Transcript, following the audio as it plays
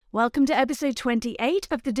Welcome to episode 28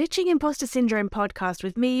 of the Ditching Imposter Syndrome podcast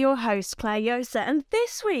with me, your host, Claire Yosa. And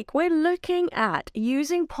this week, we're looking at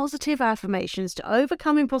using positive affirmations to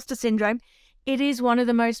overcome imposter syndrome. It is one of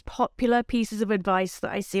the most popular pieces of advice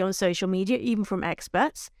that I see on social media, even from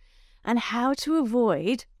experts, and how to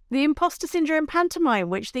avoid the imposter syndrome pantomime,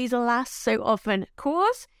 which these alas so often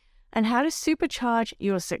cause, and how to supercharge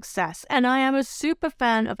your success. And I am a super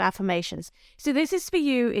fan of affirmations. So this is for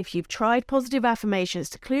you if you've tried positive affirmations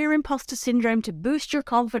to clear imposter syndrome, to boost your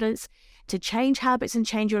confidence, to change habits and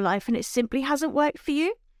change your life, and it simply hasn't worked for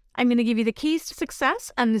you. I'm going to give you the keys to success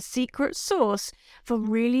and the secret sauce for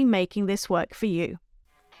really making this work for you.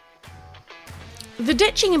 The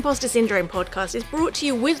Ditching Imposter Syndrome podcast is brought to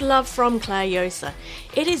you with love from Claire Yosa.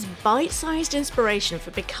 It is bite-sized inspiration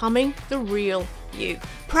for becoming the real you.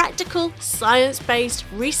 Practical, science-based,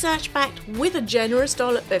 research-backed with a generous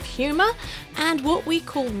dollop of humour and what we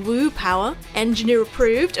call woo power, engineer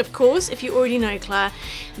approved, of course, if you already know Claire.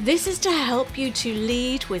 This is to help you to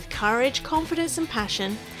lead with courage, confidence and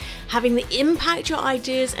passion, having the impact your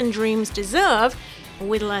ideas and dreams deserve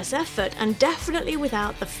with less effort and definitely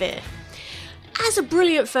without the fear. As a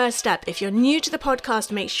brilliant first step, if you're new to the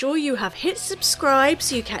podcast, make sure you have hit subscribe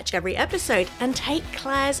so you catch every episode and take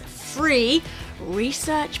Claire's free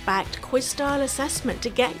research-backed quiz-style assessment to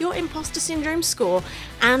get your imposter syndrome score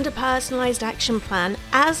and a personalised action plan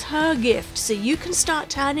as her gift so you can start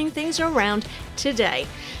turning things around today.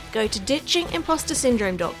 Go to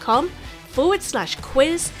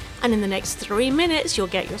ditchingimpostersyndrome.com/quiz and in the next 3 minutes you'll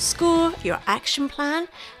get your score, your action plan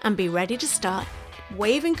and be ready to start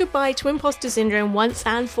waving goodbye to imposter syndrome once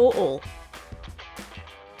and for all.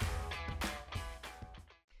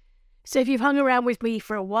 So if you've hung around with me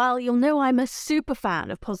for a while, you'll know I'm a super fan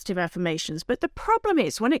of positive affirmations. But the problem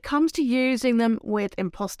is when it comes to using them with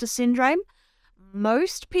imposter syndrome,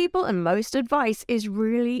 most people and most advice is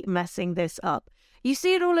really messing this up. You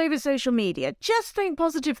see it all over social media. Just think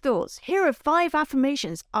positive thoughts. Here are 5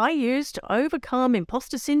 affirmations I use to overcome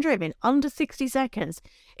imposter syndrome in under 60 seconds.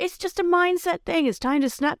 It's just a mindset thing. It's time to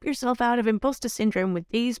snap yourself out of imposter syndrome with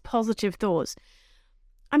these positive thoughts.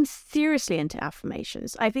 I'm seriously into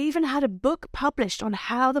affirmations. I've even had a book published on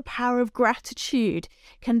how the power of gratitude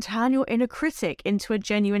can turn your inner critic into a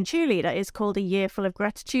genuine cheerleader. It's called A Year Full of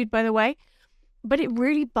Gratitude, by the way. But it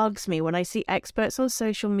really bugs me when I see experts on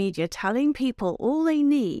social media telling people all they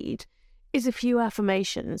need is a few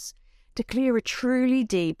affirmations to clear a truly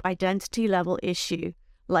deep identity level issue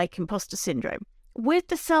like imposter syndrome, with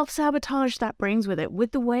the self-sabotage that brings with it,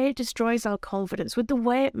 with the way it destroys our confidence, with the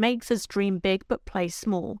way it makes us dream big but play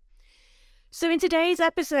small. So in today's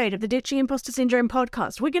episode of the Ditching Imposter Syndrome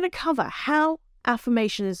podcast, we're going to cover how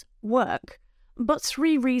affirmations work, but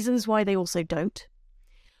 3 reasons why they also don't.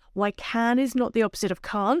 Why can is not the opposite of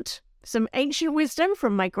can't. Some ancient wisdom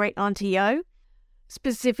from my great auntie Yo.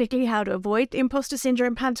 Specifically how to avoid the imposter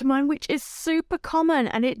syndrome pantomime, which is super common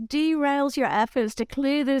and it derails your efforts to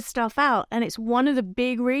clear this stuff out. And it's one of the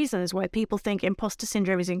big reasons why people think imposter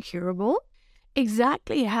syndrome is incurable.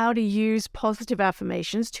 Exactly how to use positive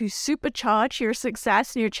affirmations to supercharge your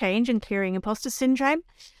success and your change in clearing imposter syndrome.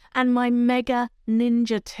 And my mega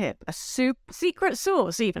ninja tip, a secret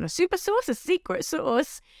sauce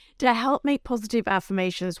to help make positive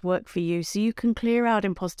affirmations work for you so you can clear out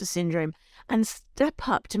imposter syndrome and step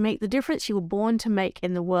up to make the difference you were born to make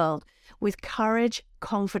in the world with courage,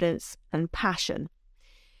 confidence, and passion.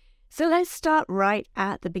 So let's start right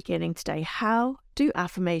at the beginning today. How do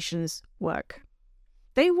affirmations work?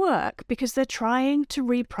 They work because they're trying to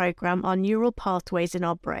reprogram our neural pathways in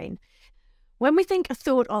our brain. When we think a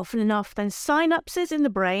thought often enough, then synapses in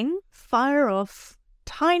the brain fire off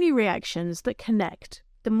tiny reactions that connect.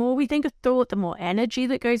 The more we think a thought, the more energy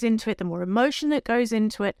that goes into it, the more emotion that goes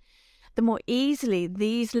into it, the more easily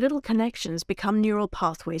these little connections become neural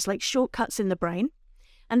pathways, like shortcuts in the brain.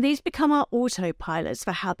 And these become our autopilots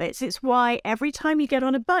for habits. It's why every time you get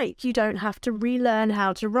on a bike, you don't have to relearn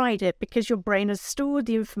how to ride it because your brain has stored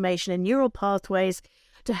the information in neural pathways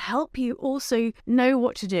to help you also know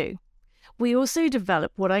what to do. We also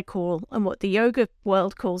develop what I call, and what the yoga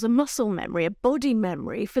world calls, a muscle memory, a body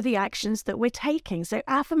memory for the actions that we're taking. So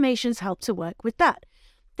affirmations help to work with that.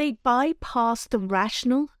 They bypass the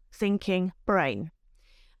rational thinking brain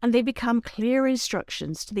and they become clear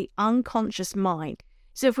instructions to the unconscious mind.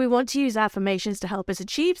 So if we want to use affirmations to help us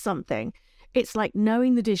achieve something, it's like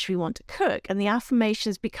knowing the dish we want to cook, and the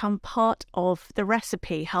affirmations become part of the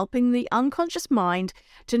recipe, helping the unconscious mind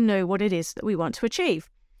to know what it is that we want to achieve.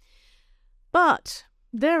 But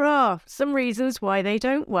there are some reasons why they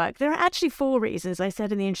don't work. There are actually 4 reasons. I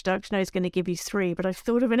said in the introduction I was going to give you 3, but I've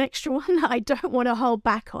thought of an extra one that I don't want to hold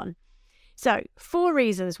back on. So, 4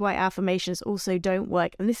 reasons why affirmations also don't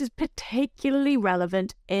work, and this is particularly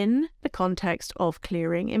relevant in the context of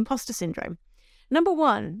clearing imposter syndrome. Number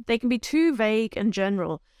 1, they can be too vague and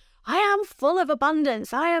general. I am full of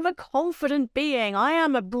abundance. I am a confident being. I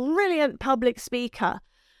am a brilliant public speaker.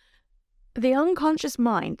 The unconscious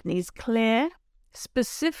mind needs clear,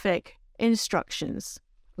 specific instructions,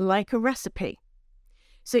 like a recipe.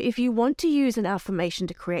 So if you want to use an affirmation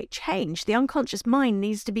to create change, the unconscious mind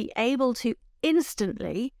needs to be able to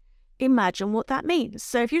instantly imagine what that means.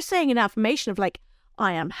 So if you're saying an affirmation of like,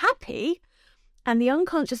 I am happy, and the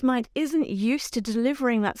unconscious mind isn't used to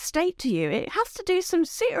delivering that state to you, it has to do some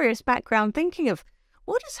serious background thinking of,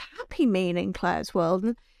 what does happy mean in Claire's world?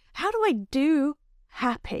 And how do I do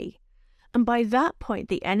happy? And by that point,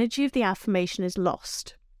 the energy of the affirmation is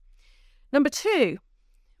lost. Number 2,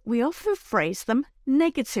 we often phrase them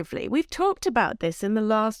negatively. We've talked about this in the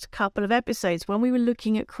last couple of episodes when we were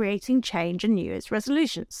looking at creating change and New Year's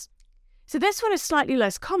resolutions. So this one is slightly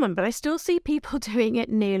less common, but I still see people doing it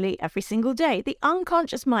nearly every single day. The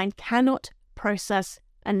unconscious mind cannot process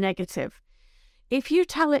a negative. If you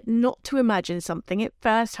tell it not to imagine something, it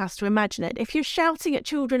first has to imagine it. If you're shouting at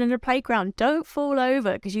children in a playground, don't fall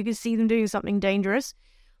over because you can see them doing something dangerous.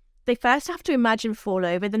 They first have to imagine fall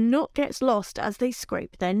over, the knot gets lost as they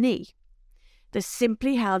scrape their knee. That's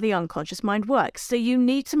simply how the unconscious mind works. So you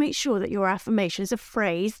need to make sure that your affirmation is a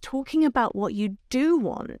phrase talking about what you do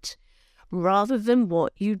want rather than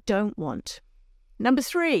what you don't want. Number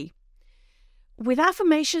 3, with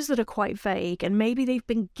affirmations that are quite vague and maybe they've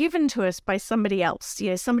been given to us by somebody else.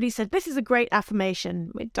 Somebody said, this is a great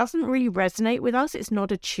affirmation. It doesn't really resonate with us. It's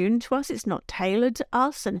not attuned to us. It's not tailored to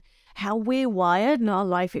us and how we're wired and our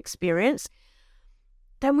life experience.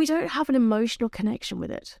 Then we don't have an emotional connection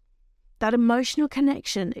with it. That emotional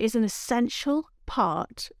connection is an essential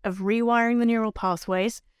part of rewiring the neural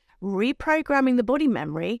pathways, reprogramming the body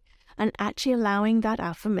memory, and actually allowing that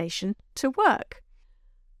affirmation to work.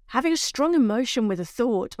 Having a strong emotion with a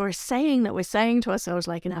thought or a saying that we're saying to ourselves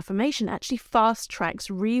like an affirmation actually fast tracks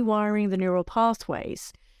rewiring the neural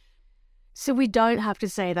pathways. So we don't have to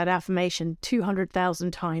say that affirmation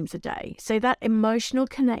 200,000 times a day. So that emotional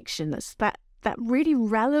connection, that really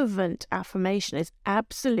relevant affirmation is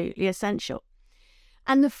absolutely essential.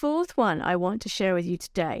 And the 4th one I want to share with you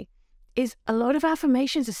today is a lot of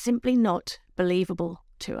affirmations are simply not believable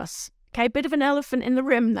to us. Okay, bit of an elephant in the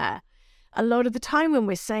room there. A lot of the time when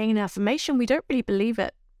we're saying an affirmation, we don't really believe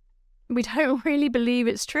it. We don't really believe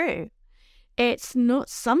it's true. It's not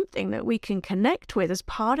something that we can connect with as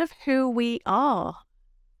part of who we are,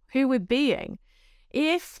 who we're being.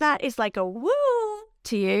 If that is like a woo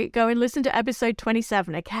to you, go and listen to episode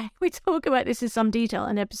 27, okay? We talk about this in some detail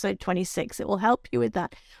in episode 26. It will help you with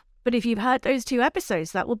that. But if you've heard those 2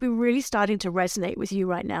 episodes, that will be really starting to resonate with you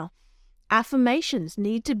right now. Affirmations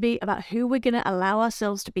need to be about who we're going to allow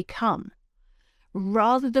ourselves to become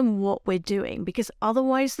rather than what we're doing, because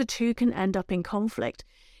otherwise the 2 can end up in conflict.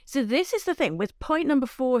 So this is the thing with point number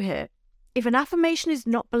 4 here. If an affirmation is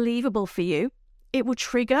not believable for you, it will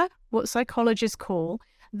trigger what psychologists call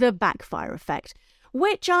the backfire effect,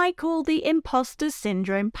 which I call the imposter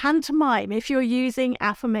syndrome pantomime if you're using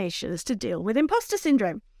affirmations to deal with imposter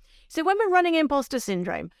syndrome. So when we're running imposter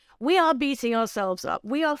syndrome, we are beating ourselves up.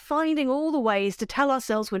 We are finding all the ways to tell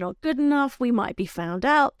ourselves we're not good enough. We might be found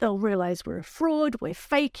out. They'll realize we're a fraud. We're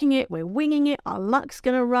faking it. We're winging it. Our luck's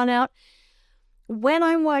going to run out. When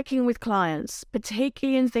I'm working with clients,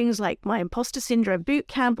 particularly in things like my imposter syndrome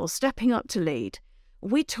bootcamp or stepping up to lead,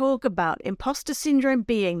 we talk about imposter syndrome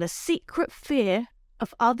being the secret fear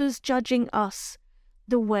of others judging us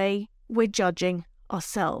the way we're judging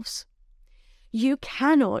ourselves. You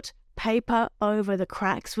cannot paper over the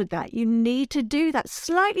cracks with that. You need to do that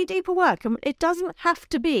slightly deeper work. And it doesn't have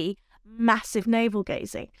to be massive navel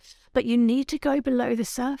gazing, but you need to go below the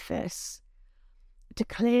surface to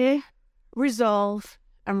clear, resolve,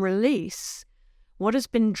 and release what has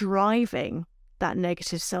been driving that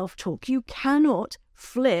negative self-talk. You cannot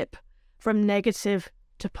flip from negative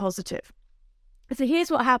to positive. So here's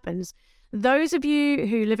what happens. Those of you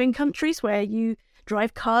who live in countries where you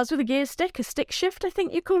drive cars with a stick shift, I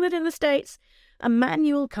think you call it in the States, a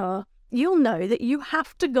manual car, you'll know that you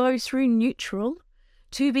have to go through neutral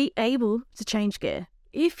to be able to change gear.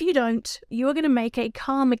 If you don't, you are going to make a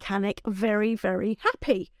car mechanic very, very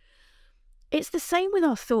happy. It's the same with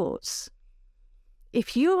our thoughts.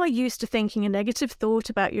 If you are used to thinking a negative thought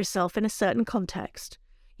about yourself in a certain context,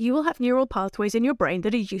 you will have neural pathways in your brain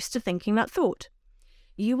that are used to thinking that thought.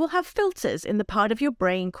 You will have filters in the part of your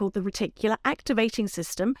brain called the reticular activating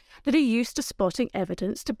system that are used to spotting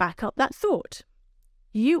evidence to back up that thought.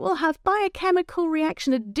 you will have biochemical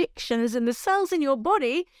reaction addictions in the cells in your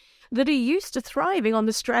body that are used to thriving on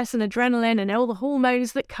the stress and adrenaline and all the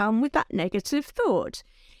hormones that come with that negative thought.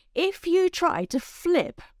 If you try to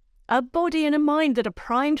flip a body and a mind that are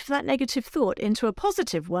primed for that negative thought into a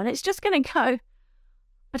positive one, it's just going to go,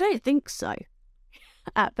 I don't think so,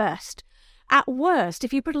 at best. At worst,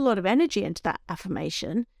 if you put a lot of energy into that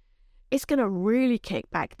affirmation, it's going to really kick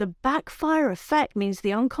back. The backfire effect means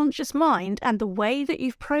the unconscious mind and the way that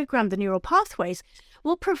you've programmed the neural pathways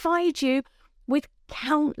will provide you with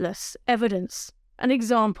countless evidence and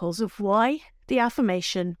examples of why the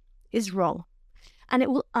affirmation is wrong. And it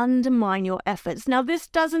will undermine your efforts. Now, this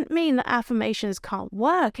doesn't mean that affirmations can't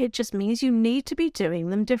work. It just means you need to be doing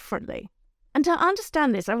them differently. And to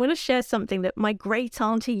understand this, I want to share something that my great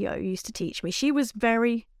auntie Yo used to teach me. She was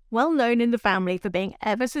very well known in the family for being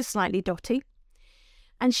ever so slightly dotty.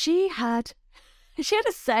 And she had a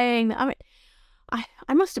saying that,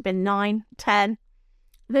 I must have been 9, 10.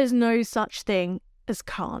 There's no such thing as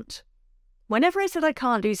can't. Whenever I said I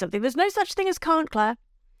can't do something, there's no such thing as can't, Claire.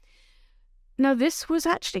 Now, this was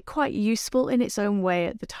actually quite useful in its own way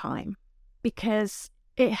at the time, because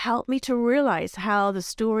it helped me to realize how the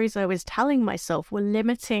stories I was telling myself were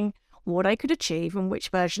limiting what I could achieve and which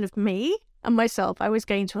version of me and myself I was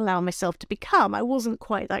going to allow myself to become. I wasn't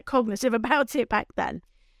quite that cognitive about it back then.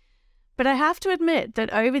 But I have to admit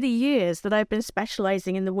that over the years that I've been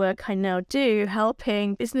specializing in the work I now do,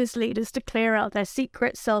 helping business leaders to clear out their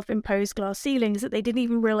secret self-imposed glass ceilings that they didn't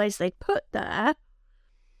even realize they'd put there,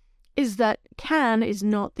 is that can is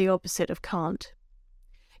not the opposite of can't.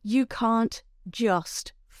 You can't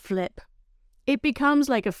just flip. It becomes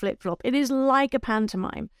like a flip-flop. It is like a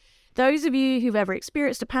pantomime. Those of you who've ever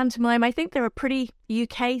experienced a pantomime, I think they're a pretty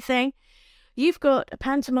UK thing. You've got a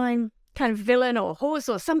pantomime kind of villain or horse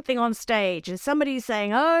or something on stage, and somebody's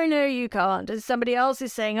saying, oh, no, you can't. And somebody else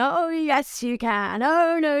is saying, oh, yes, you can.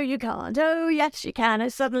 Oh, no, you can't. Oh, yes, you can.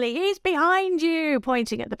 And suddenly he's behind you,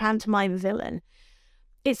 pointing at the pantomime villain.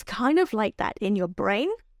 It's kind of like that in your brain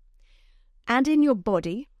and in your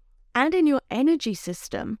body and in your energy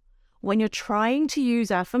system when you're trying to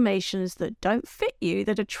use affirmations that don't fit you,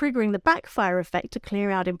 that are triggering the backfire effect to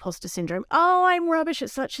clear out imposter syndrome. Oh, I'm rubbish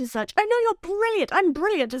at such and such. Oh, no, you're brilliant. I'm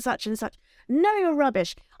brilliant at such and such. No, you're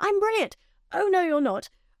rubbish. I'm brilliant. Oh, no, you're not.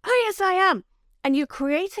 Oh, yes, I am. And you're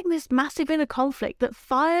creating this massive inner conflict that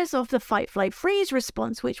fires off the fight, flight, freeze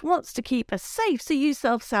response, which wants to keep us safe, so you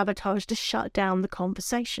self-sabotage to shut down the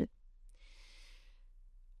conversation.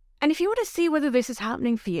 And if you want to see whether this is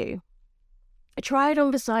happening for you, try it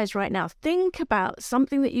on for size right now. Think about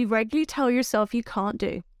something that you regularly tell yourself you can't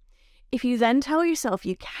do. If you then tell yourself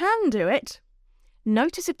you can do it,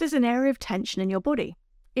 notice if there's an area of tension in your body.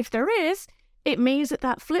 If there is, it means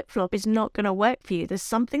that flip-flop is not going to work for you. There's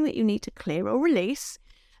something that you need to clear or release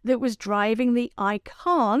that was driving the I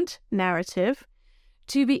can't narrative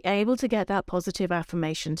to be able to get that positive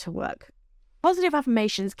affirmation to work. Positive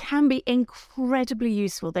affirmations can be incredibly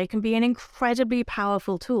useful. They can be an incredibly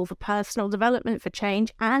powerful tool for personal development, for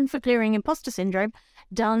change, and for clearing imposter syndrome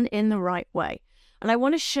done in the right way. And I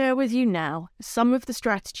want to share with you now some of the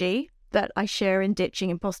strategy that I share in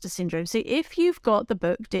Ditching Imposter Syndrome. So if you've got the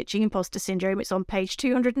book Ditching Imposter Syndrome, it's on page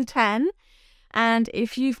 210. And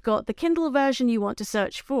if you've got the Kindle version, you want to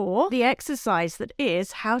search for the exercise that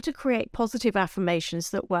is how to create positive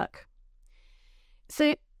affirmations that work.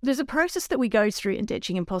 So there's a process that we go through in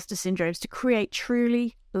Ditching Imposter Syndromes to create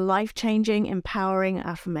truly life-changing, empowering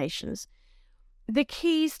affirmations. The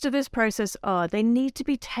keys to this process are they need to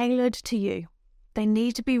be tailored to you. They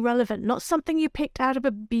need to be relevant, not something you picked out of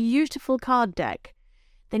a beautiful card deck.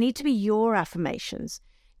 They need to be your affirmations,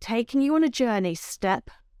 taking you on a journey step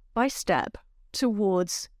by step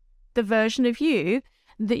towards the version of you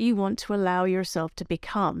that you want to allow yourself to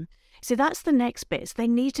become. So that's the next bit. They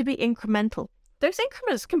need to be incremental. Those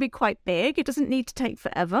increments can be quite big. It doesn't need to take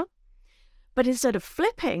forever. But instead of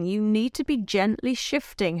flipping, you need to be gently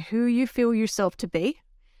shifting who you feel yourself to be,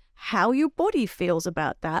 how your body feels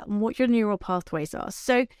about that, and what your neural pathways are.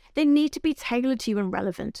 So they need to be tailored to you and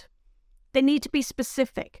relevant. They need to be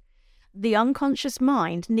specific. The unconscious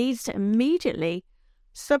mind needs to immediately,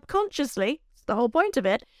 subconsciously, it's the whole point of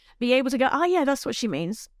it, be able to go, oh yeah, that's what she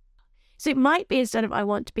means. So it might be instead of I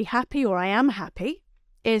want to be happy or I am happy,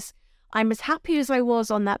 is I'm as happy as I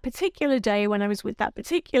was on that particular day when I was with that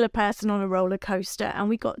particular person on a roller coaster and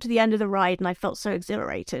we got to the end of the ride and I felt so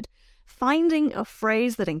exhilarated. Finding a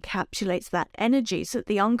phrase that encapsulates that energy so that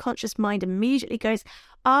the unconscious mind immediately goes,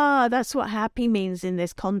 that's what happy means in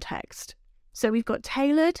this context. So we've got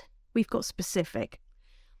tailored, we've got specific.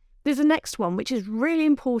 There's a next one, which is really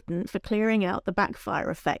important for clearing out the backfire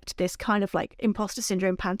effect, this kind of like imposter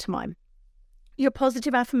syndrome pantomime. Your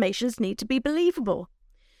positive affirmations need to be believable.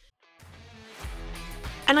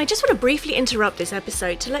 And I just want to briefly interrupt this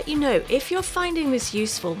episode to let you know, if you're finding this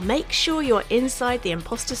useful, make sure you're inside the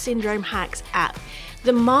Imposter Syndrome Hacks app.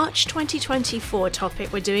 The March 2024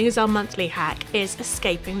 topic we're doing as our monthly hack is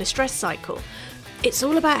escaping the stress cycle. It's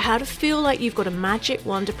all about how to feel like you've got a magic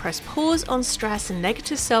wand to press pause on stress and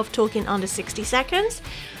negative self-talk in under 60 seconds.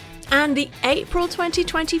 And the April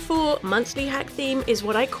 2024 monthly hack theme is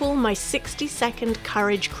what I call my 60-second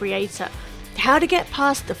courage creator. How to get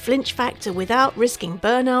past the flinch factor without risking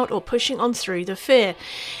burnout or pushing on through the fear.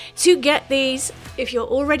 To get these, if you're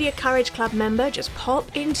already a Courage Club member, just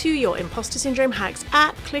pop into your Imposter Syndrome Hacks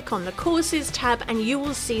app, click on the courses tab, and you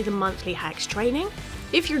will see the monthly hacks training.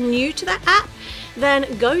 If you're new to that app,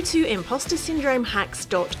 then go to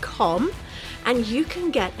impostersyndromehacks.com and you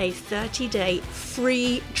can get a 30-day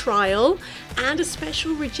free trial and a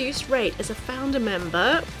special reduced rate as a founder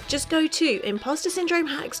member. Just go to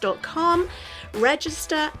impostersyndromehacks.com,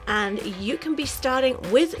 register, and you can be starting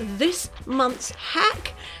with this month's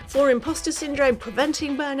hack for imposter syndrome,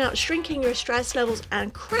 preventing burnout, shrinking your stress levels,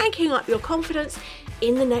 and cranking up your confidence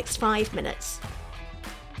in the next 5 minutes.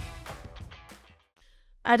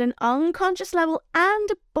 At an unconscious level and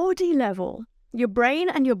body level, your brain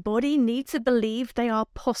and your body need to believe they are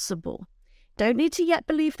possible. Don't need to yet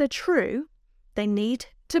believe they're true. They need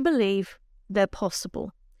to believe they're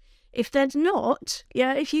possible. If they're not,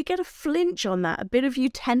 if you get a flinch on that, a bit of you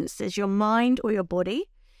tenses your mind or your body,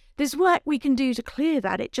 there's work we can do to clear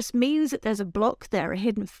that. It just means that there's a block there, a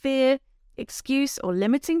hidden fear, excuse, or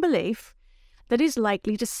limiting belief that is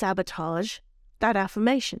likely to sabotage that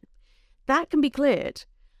affirmation. That can be cleared.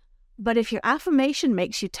 But if your affirmation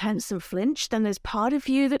makes you tense and flinch, then there's part of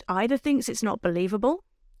you that either thinks it's not believable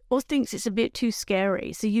or thinks it's a bit too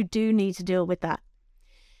scary. So you do need to deal with that.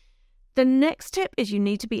 The next tip is you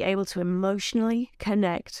need to be able to emotionally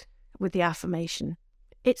connect with the affirmation.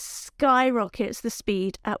 It skyrockets the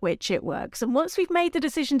speed at which it works. And once we've made the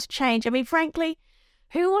decision to change, frankly,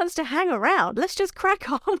 who wants to hang around? Let's just crack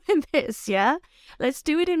on with this, yeah? Let's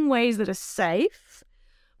do it in ways that are safe,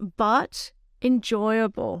 but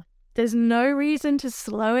enjoyable. There's no reason to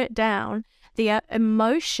slow it down. The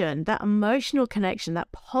emotion, that emotional connection,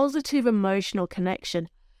 that positive emotional connection,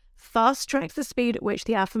 fast tracks the speed at which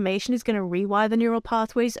the affirmation is going to rewire the neural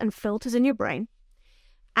pathways and filters in your brain.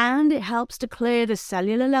 And it helps to clear the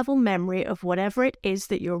cellular level memory of whatever it is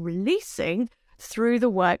that you're releasing through the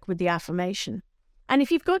work with the affirmation. And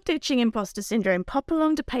if you've got Ditching Imposter Syndrome, pop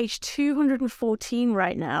along to page 214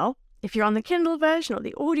 right now. If you're on the Kindle version or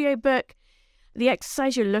the audiobook, the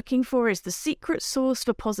exercise you're looking for is the secret sauce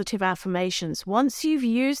for positive affirmations. Once you've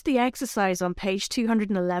used the exercise on page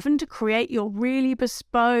 211 to create your really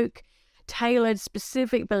bespoke, tailored,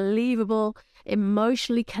 specific, believable,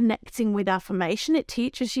 emotionally connecting with affirmation, it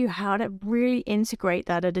teaches you how to really integrate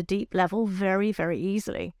that at a deep level very, very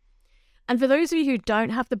easily. And for those of you who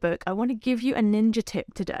don't have the book, I want to give you a ninja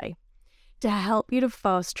tip today to help you to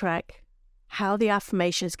fast track how the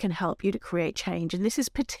affirmations can help you to create change. And this is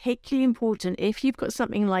particularly important if you've got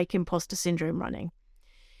something like imposter syndrome running.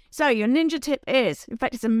 So your ninja tip is, in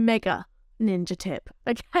fact, it's a mega ninja tip,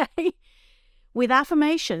 okay? With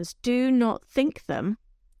affirmations, do not think them,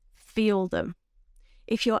 feel them.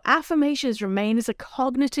 If your affirmations remain as a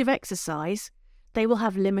cognitive exercise, they will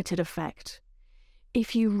have limited effect.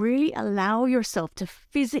 If you really allow yourself to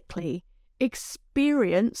physically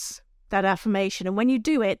experience that affirmation, and when you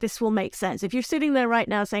do it, this will make sense. If you're sitting there right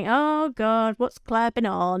now saying, oh God, what's clapping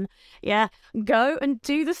on? Yeah, go and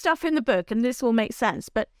do the stuff in the book and this will make sense.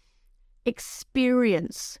 But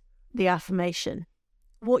experience the affirmation.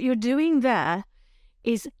 What you're doing there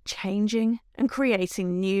is changing and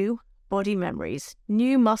creating new body memories,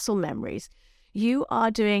 new muscle memories. You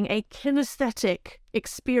are doing a kinesthetic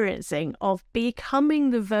experiencing of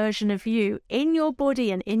becoming the version of you in your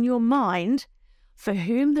body and in your mind for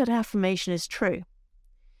whom that affirmation is true.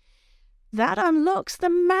 That unlocks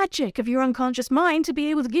the magic of your unconscious mind to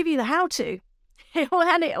be able to give you the how-to.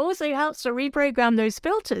 And it also helps to reprogram those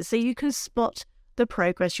filters so you can spot the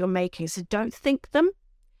progress you're making. So don't think them,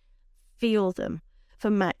 feel them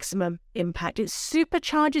for maximum impact. It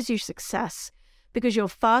supercharges your success because you're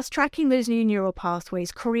fast-tracking those new neural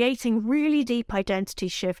pathways, creating really deep identity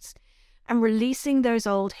shifts, and releasing those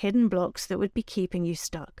old hidden blocks that would be keeping you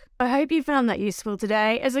stuck. I hope you found that useful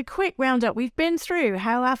today. As a quick roundup, we've been through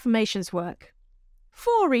how affirmations work.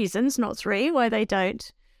 4 reasons, not 3, why they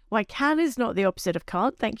don't. Why can is not the opposite of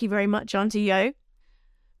can't. Thank you very much, Auntie Yo.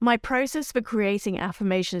 my process for creating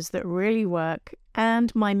affirmations that really work,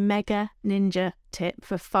 and my mega ninja tip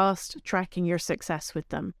for fast tracking your success with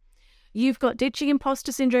them. You've got Ditching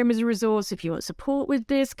Imposter Syndrome as a resource. If you want support with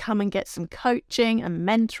this, come and get some coaching and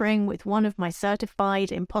mentoring with one of my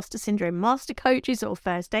certified Imposter Syndrome master coaches or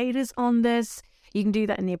first aiders on this. You can do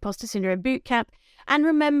that in the Imposter Syndrome Bootcamp. And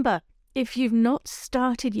remember, if you've not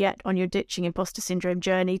started yet on your Ditching Imposter Syndrome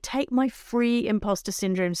journey, take my free Imposter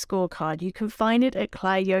Syndrome scorecard. You can find it at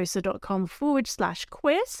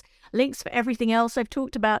clairejosa.com/quiz. Links for everything else I've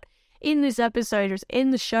talked about in this episode is in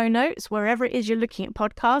the show notes. Wherever it is you're looking at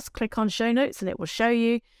podcasts, click on show notes and it will show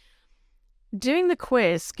you. Doing the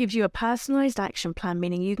quiz gives you a personalized action plan,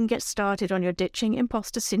 meaning you can get started on your Ditching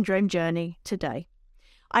Imposter Syndrome journey today.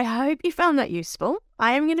 I hope you found that useful.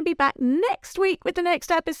 I am going to be back next week with the next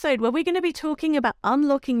episode where we're going to be talking about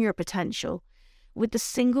unlocking your potential with the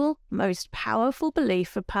single most powerful belief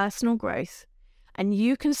for personal growth. And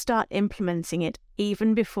you can start implementing it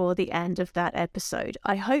even before the end of that episode.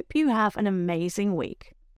 I hope you have an amazing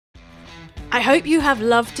week. I hope you have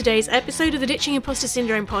loved today's episode of the Ditching Imposter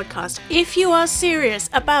Syndrome podcast. If you are serious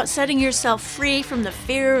about setting yourself free from the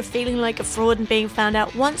fear of feeling like a fraud and being found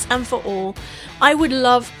out once and for all, I would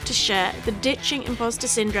love to share the Ditching Imposter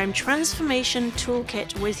Syndrome Transformation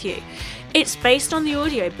Toolkit with you. It's based on the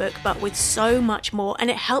audiobook, but with so much more, and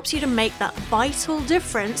it helps you to make that vital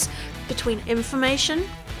difference between information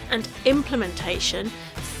and implementation,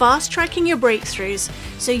 fast tracking your breakthroughs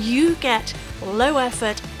so you get low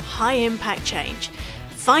effort, high impact change.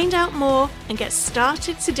 Find out more and get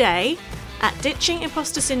started today at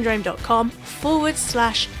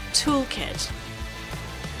ditchingimpostersyndrome.com/toolkit.